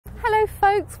Hello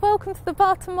folks, welcome to the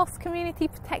Barton Community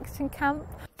Protection Camp.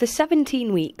 For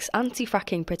 17 weeks,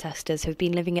 anti-fracking protesters have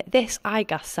been living at this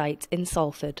iGas site in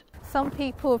Salford. Some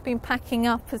people have been packing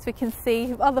up, as we can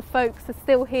see. Other folks are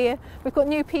still here. We've got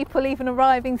new people even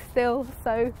arriving still,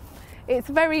 so it's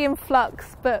very in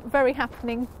flux, but very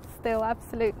happening still,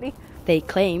 absolutely. They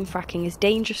claim fracking is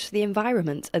dangerous for the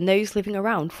environment and those living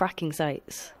around fracking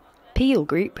sites. Peel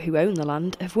Group, who own the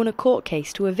land, have won a court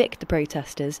case to evict the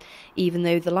protesters, even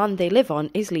though the land they live on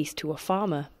is leased to a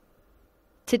farmer.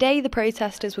 Today, the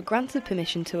protesters were granted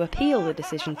permission to appeal the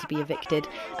decision to be evicted,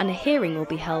 and a hearing will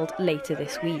be held later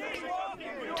this week.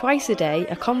 Twice a day,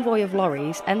 a convoy of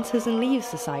lorries enters and leaves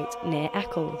the site near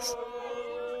Eccles.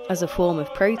 As a form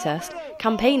of protest,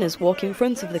 campaigners walk in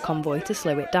front of the convoy to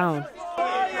slow it down.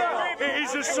 It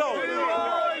is assault.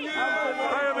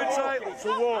 I am entitled to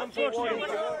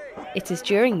walk. It is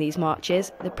during these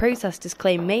marches the protesters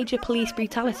claim major police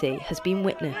brutality has been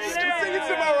witnessed.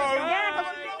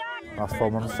 Last 4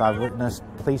 months I've witnessed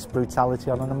police brutality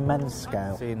on an immense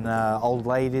scale. I've seen old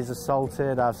ladies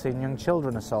assaulted, I've seen young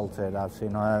children assaulted, I've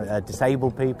seen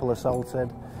disabled people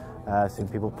assaulted, I've seen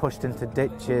people pushed into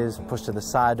ditches, pushed to the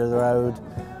side of the road.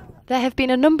 There have been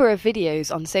a number of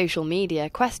videos on social media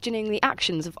questioning the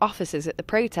actions of officers at the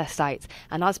protest sites,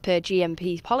 and as per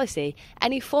GMP policy,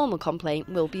 any formal complaint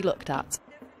will be looked at.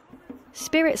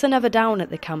 Spirits are never down at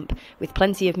the camp, with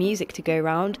plenty of music to go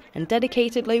round and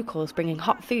dedicated locals bringing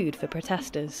hot food for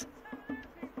protesters.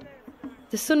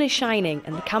 The sun is shining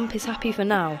and the camp is happy for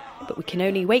now, but we can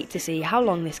only wait to see how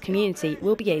long this community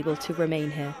will be able to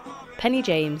remain here. Penny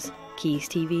James, Quays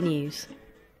TV News.